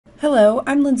Hello,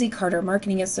 I'm Lindsay Carter,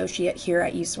 Marketing Associate here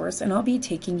at eSource, and I'll be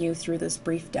taking you through this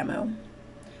brief demo.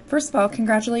 First of all,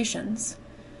 congratulations!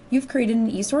 You've created an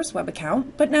eSource web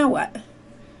account, but now what?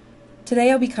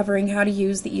 Today I'll be covering how to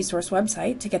use the eSource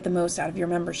website to get the most out of your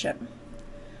membership.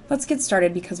 Let's get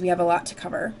started because we have a lot to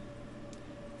cover.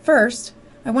 First,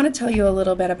 I want to tell you a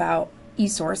little bit about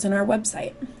eSource and our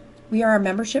website. We are a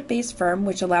membership-based firm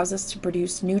which allows us to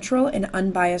produce neutral and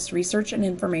unbiased research and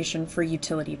information for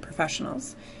utility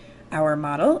professionals. Our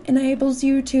model enables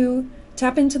you to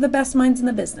tap into the best minds in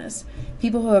the business,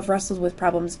 people who have wrestled with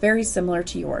problems very similar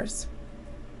to yours.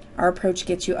 Our approach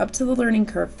gets you up to the learning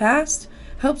curve fast,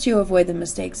 helps you avoid the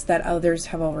mistakes that others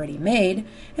have already made,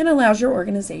 and allows your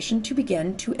organization to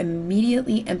begin to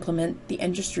immediately implement the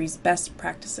industry's best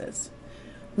practices.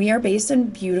 We are based in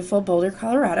beautiful Boulder,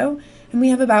 Colorado, and we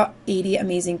have about 80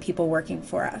 amazing people working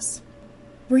for us.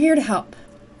 We're here to help.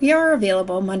 We are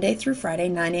available Monday through Friday,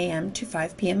 9 a.m. to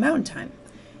 5 p.m. Mountain Time.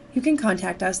 You can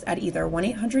contact us at either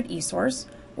 1-800-eSource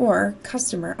or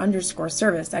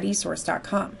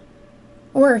customer_service@esource.com.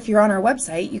 Or if you're on our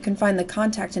website, you can find the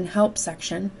Contact and Help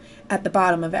section at the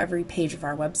bottom of every page of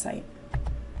our website.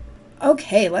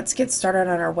 Okay, let's get started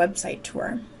on our website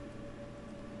tour.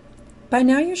 By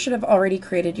now you should have already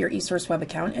created your eSource web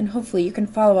account, and hopefully you can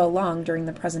follow along during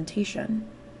the presentation.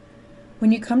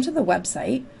 When you come to the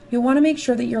website, you'll want to make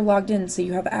sure that you're logged in so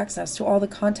you have access to all the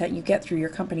content you get through your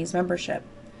company's membership.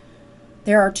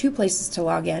 There are two places to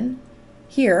log in,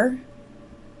 here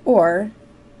or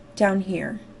down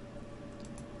here.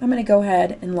 I'm going to go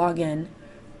ahead and log in.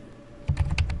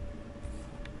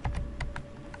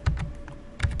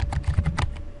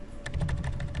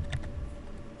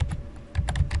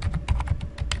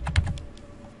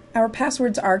 Our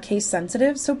passwords are case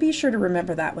sensitive, so be sure to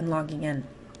remember that when logging in.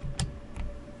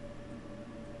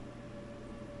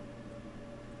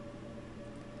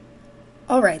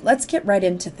 Alright, let's get right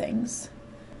into things.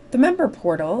 The member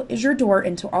portal is your door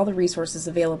into all the resources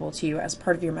available to you as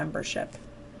part of your membership.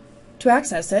 To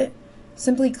access it,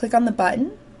 simply click on the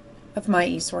button of My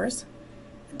eSource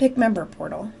and pick Member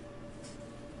Portal.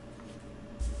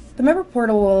 The Member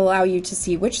Portal will allow you to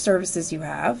see which services you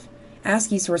have,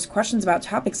 ask eSource questions about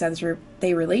topics as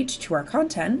they relate to our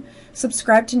content,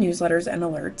 subscribe to newsletters and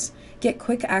alerts, get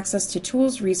quick access to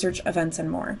tools, research, events, and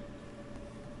more.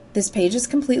 This page is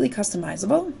completely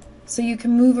customizable, so you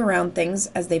can move around things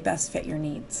as they best fit your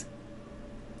needs.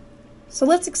 So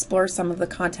let's explore some of the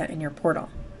content in your portal.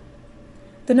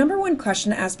 The number one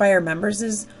question asked by our members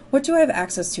is, what do I have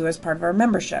access to as part of our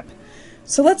membership?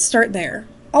 So let's start there.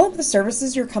 All of the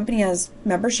services your company has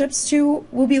memberships to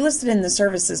will be listed in the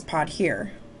Services pod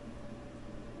here.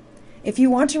 If you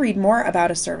want to read more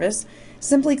about a service,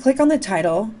 simply click on the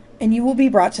title and you will be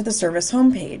brought to the service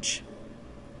homepage.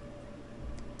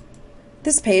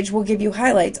 This page will give you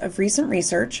highlights of recent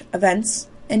research, events,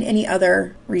 and any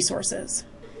other resources.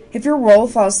 If your role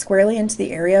falls squarely into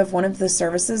the area of one of the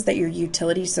services that your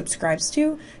utility subscribes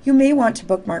to, you may want to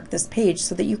bookmark this page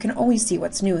so that you can always see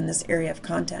what's new in this area of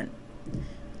content.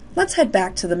 Let's head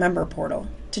back to the member portal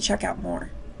to check out more.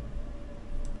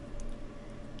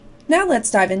 Now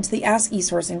let's dive into the Ask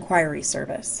eSource Inquiry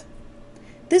service.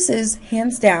 This is,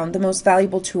 hands down, the most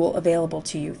valuable tool available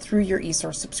to you through your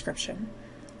eSource subscription.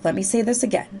 Let me say this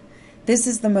again. This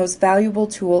is the most valuable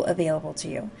tool available to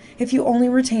you. If you only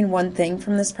retain one thing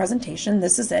from this presentation,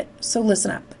 this is it, so listen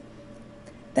up.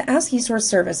 The Ask eSource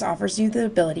service offers you the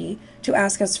ability to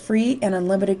ask us free and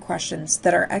unlimited questions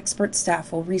that our expert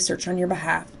staff will research on your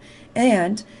behalf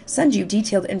and send you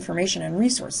detailed information and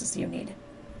resources you need.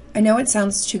 I know it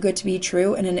sounds too good to be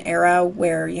true in an era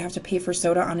where you have to pay for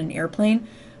soda on an airplane,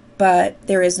 but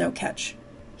there is no catch.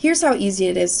 Here's how easy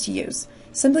it is to use.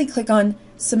 Simply click on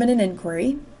Submit an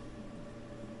Inquiry.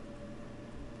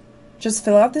 Just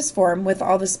fill out this form with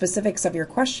all the specifics of your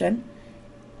question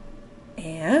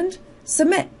and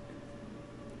submit.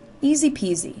 Easy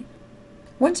peasy.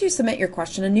 Once you submit your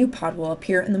question, a new pod will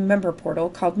appear in the member portal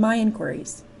called My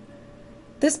Inquiries.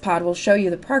 This pod will show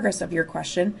you the progress of your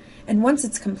question, and once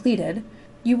it's completed,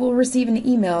 you will receive an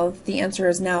email that the answer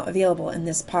is now available in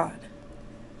this pod.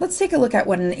 Let's take a look at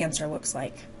what an answer looks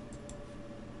like.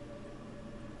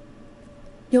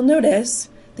 You'll notice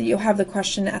that you'll have the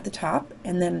question at the top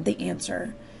and then the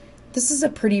answer. This is a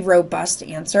pretty robust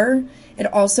answer.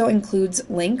 It also includes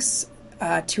links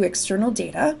to external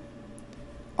data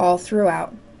all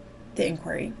throughout the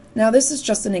inquiry. Now this is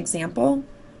just an example,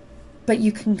 but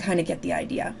you can kind of get the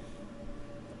idea.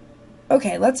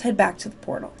 Okay, let's head back to the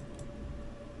portal.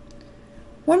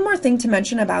 One more thing to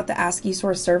mention about the Ask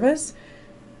eSource service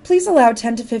Please allow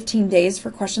 10 to 15 days for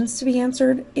questions to be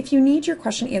answered. If you need your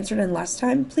question answered in less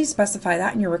time, please specify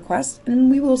that in your request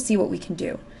and we will see what we can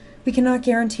do. We cannot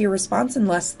guarantee a response in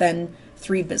less than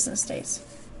 3 business days.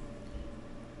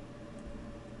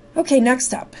 Okay,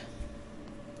 next up.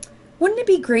 Wouldn't it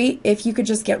be great if you could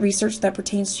just get research that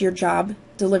pertains to your job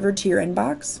delivered to your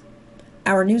inbox?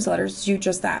 Our newsletters do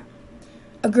just that.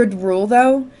 A good rule,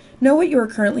 though, know what you are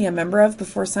currently a member of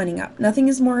before signing up. Nothing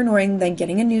is more annoying than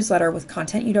getting a newsletter with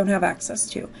content you don't have access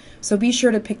to, so be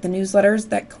sure to pick the newsletters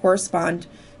that correspond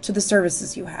to the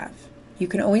services you have. You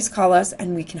can always call us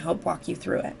and we can help walk you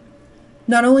through it.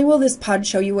 Not only will this pod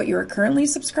show you what you are currently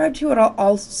subscribed to, it'll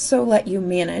also let you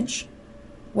manage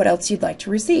what else you'd like to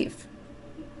receive.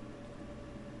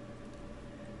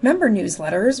 Member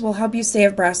newsletters will help you stay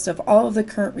abreast of all of the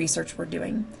current research we're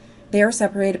doing. They are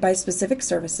separated by specific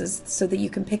services so that you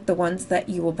can pick the ones that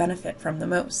you will benefit from the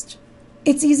most.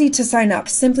 It's easy to sign up.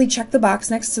 Simply check the box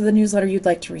next to the newsletter you'd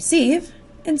like to receive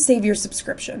and save your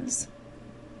subscriptions.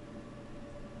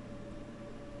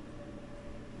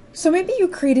 So maybe you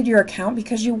created your account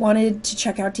because you wanted to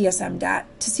check out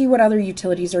DSM-DAT to see what other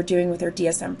utilities are doing with their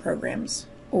DSM programs.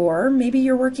 Or maybe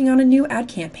you're working on a new ad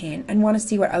campaign and want to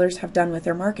see what others have done with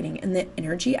their marketing in the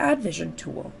Energy Ad Vision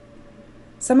tool.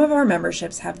 Some of our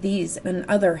memberships have these and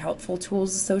other helpful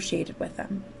tools associated with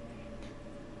them.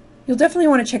 You'll definitely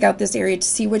want to check out this area to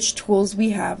see which tools we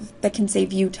have that can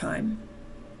save you time.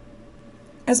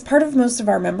 As part of most of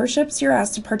our memberships, you're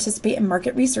asked to participate in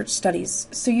market research studies,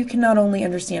 so you can not only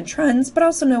understand trends, but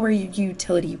also know where your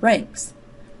utility ranks.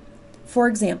 For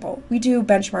example, we do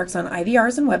benchmarks on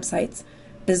IVRs and websites,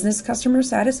 business customer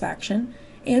satisfaction,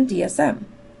 and DSM.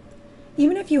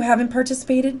 Even if you haven't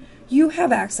participated, you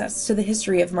have access to the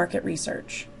history of market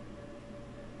research.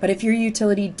 But if your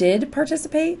utility did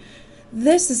participate,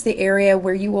 this is the area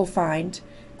where you will find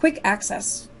quick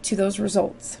access to those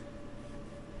results.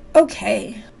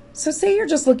 Okay, so say you're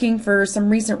just looking for some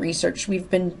recent research we've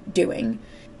been doing.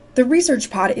 The Research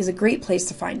Pod is a great place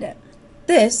to find it.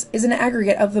 This is an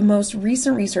aggregate of the most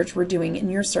recent research we're doing in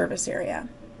your service area.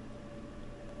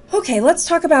 Okay, let's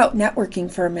talk about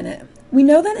networking for a minute. We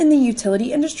know that in the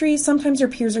utility industry, sometimes your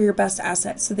peers are your best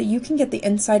asset so that you can get the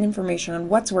inside information on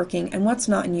what's working and what's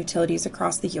not in utilities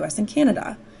across the US and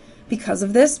Canada. Because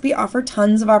of this, we offer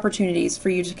tons of opportunities for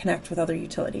you to connect with other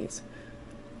utilities.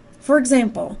 For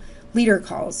example, leader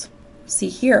calls. See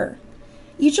here.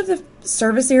 Each of the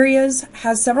service areas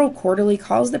has several quarterly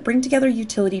calls that bring together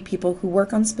utility people who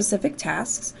work on specific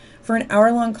tasks for an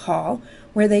hour-long call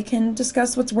where they can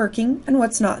discuss what's working and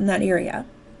what's not in that area.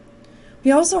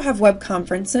 We also have web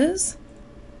conferences,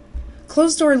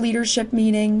 closed-door leadership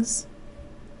meetings,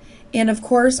 and of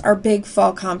course our big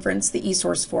fall conference, the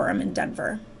eSource Forum in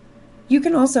Denver. You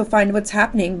can also find what's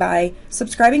happening by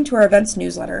subscribing to our events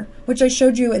newsletter, which I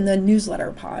showed you in the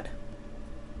newsletter pod.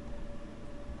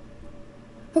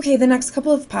 Okay, the next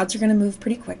couple of pods are going to move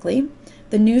pretty quickly.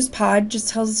 The news pod just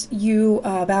tells you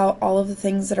about all of the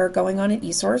things that are going on at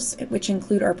eSource, which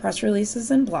include our press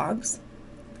releases and blogs.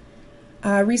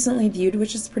 Recently viewed,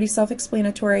 which is pretty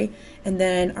self-explanatory, and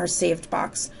then our saved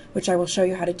box, which I will show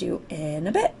you how to do in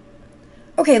a bit.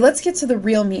 Okay, let's get to the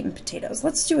real meat and potatoes.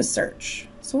 Let's do a search.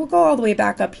 So we'll go all the way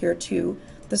back up here to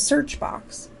the search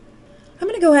box. I'm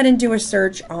going to go ahead and do a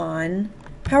search on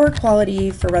power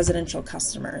quality for residential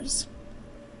customers.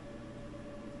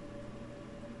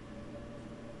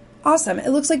 Awesome. It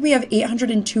looks like we have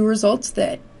 802 results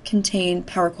that contain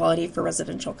power quality for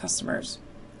residential customers.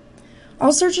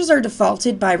 All searches are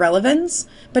defaulted by relevance,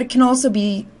 but it can also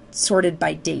be sorted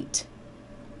by date.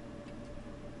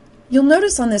 You'll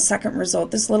notice on this second result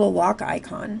this little lock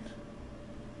icon.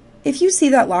 If you see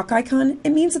that lock icon, it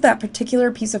means that that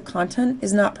particular piece of content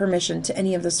is not permissioned to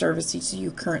any of the services you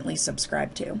currently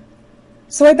subscribe to.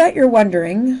 So I bet you're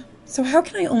wondering, so how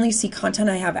can I only see content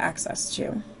I have access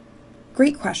to?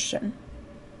 Great question.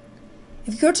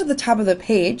 If you go to the top of the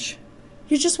page,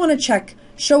 you just want to check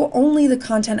Show Only the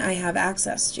Content I Have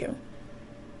Access to.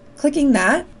 Clicking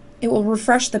that, it will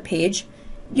refresh the page.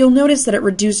 You'll notice that it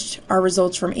reduced our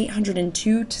results from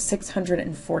 802 to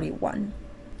 641.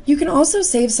 You can also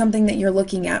save something that you're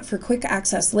looking at for quick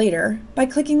access later by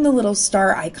clicking the little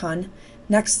star icon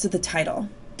next to the title.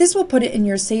 This will put it in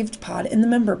your saved pod in the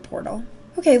member portal.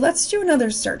 Okay, let's do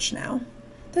another search now,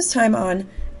 this time on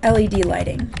LED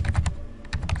lighting.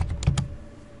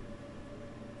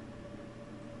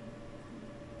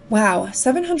 Wow,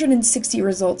 760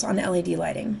 results on LED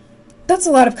lighting. That's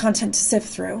a lot of content to sift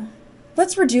through.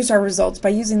 Let's reduce our results by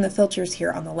using the filters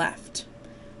here on the left.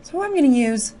 So I'm going to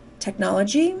use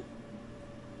technology,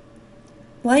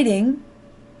 lighting,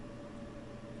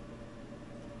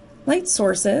 light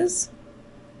sources,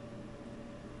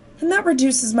 And that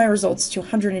reduces my results to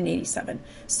 187.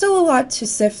 Still a lot to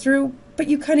sift through, but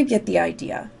you kind of get the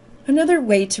idea. Another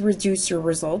way to reduce your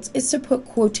results is to put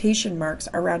quotation marks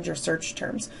around your search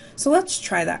terms. So let's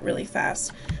try that really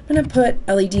fast. I'm going to put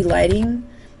LED lighting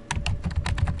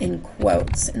in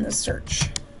quotes in the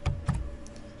search.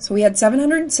 So we had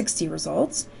 760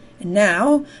 results, and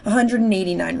now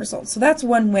 189 results. So that's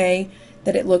one way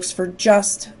that it looks for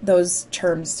just those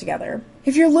terms together.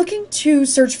 If you're looking to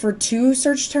search for two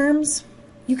search terms,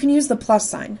 you can use the plus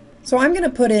sign. So I'm going to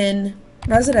put in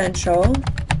residential,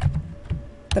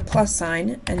 the plus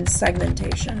sign, and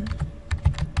segmentation.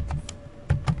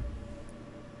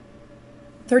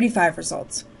 35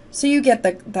 results. So you get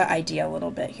the idea a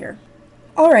little bit here.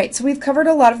 Alright, so we've covered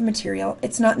a lot of material.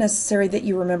 It's not necessary that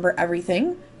you remember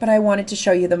everything, but I wanted to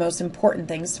show you the most important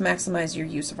things to maximize your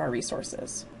use of our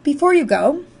resources. Before you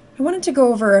go, I wanted to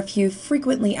go over a few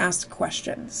frequently asked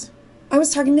questions. I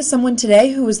was talking to someone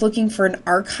today who was looking for an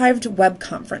archived web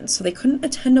conference. So they couldn't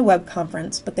attend a web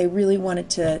conference, but they really wanted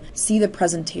to see the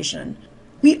presentation.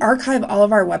 We archive all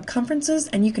of our web conferences,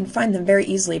 and you can find them very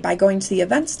easily by going to the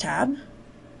Events tab,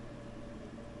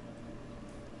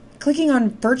 clicking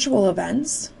on Virtual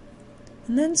Events,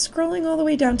 and then scrolling all the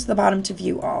way down to the bottom to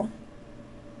view all.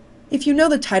 If you know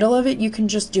the title of it, you can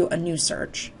just do a new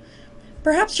search.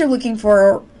 Perhaps you're looking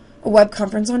for a web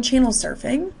conference on channel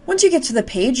surfing. Once you get to the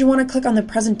page, you want to click on the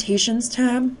Presentations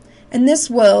tab, and this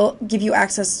will give you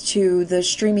access to the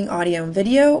streaming audio and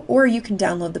video, or you can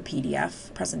download the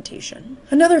PDF presentation.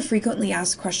 Another frequently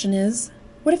asked question is,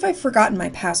 what if I've forgotten my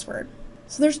password?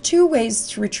 So there's two ways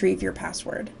to retrieve your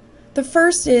password. The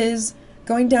first is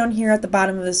going down here at the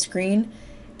bottom of the screen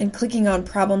and clicking on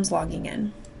Problems Logging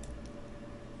In.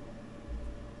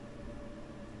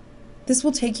 This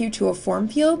will take you to a form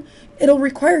field. It'll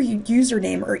require your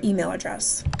username or email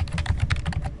address.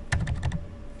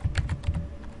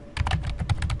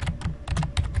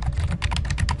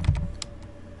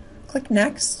 Click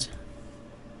Next.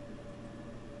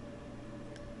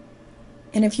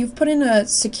 And if you've put in a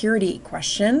security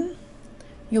question,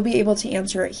 you'll be able to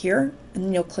answer it here, and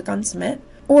then you'll click on Submit.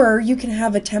 Or you can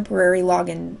have a temporary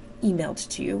login emailed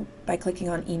to you by clicking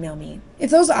on Email Me. If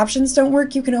those options don't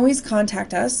work, you can always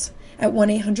contact us at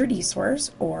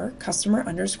 1-800-eSource or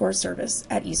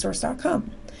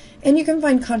customer_service@esource.com. And you can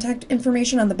find contact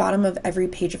information on the bottom of every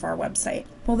page of our website.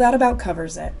 Well, that about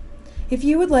covers it. If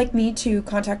you would like me to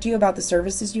contact you about the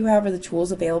services you have or the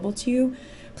tools available to you,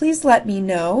 please let me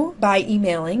know by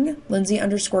emailing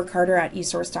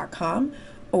Lindsay_Carter@esource.com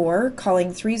or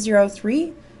calling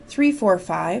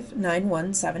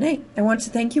 303-345-9178. I want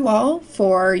to thank you all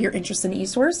for your interest in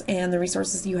eSource and the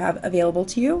resources you have available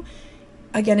to you.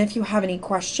 Again, if you have any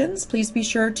questions, please be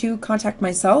sure to contact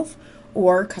myself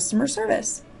or customer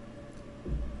service.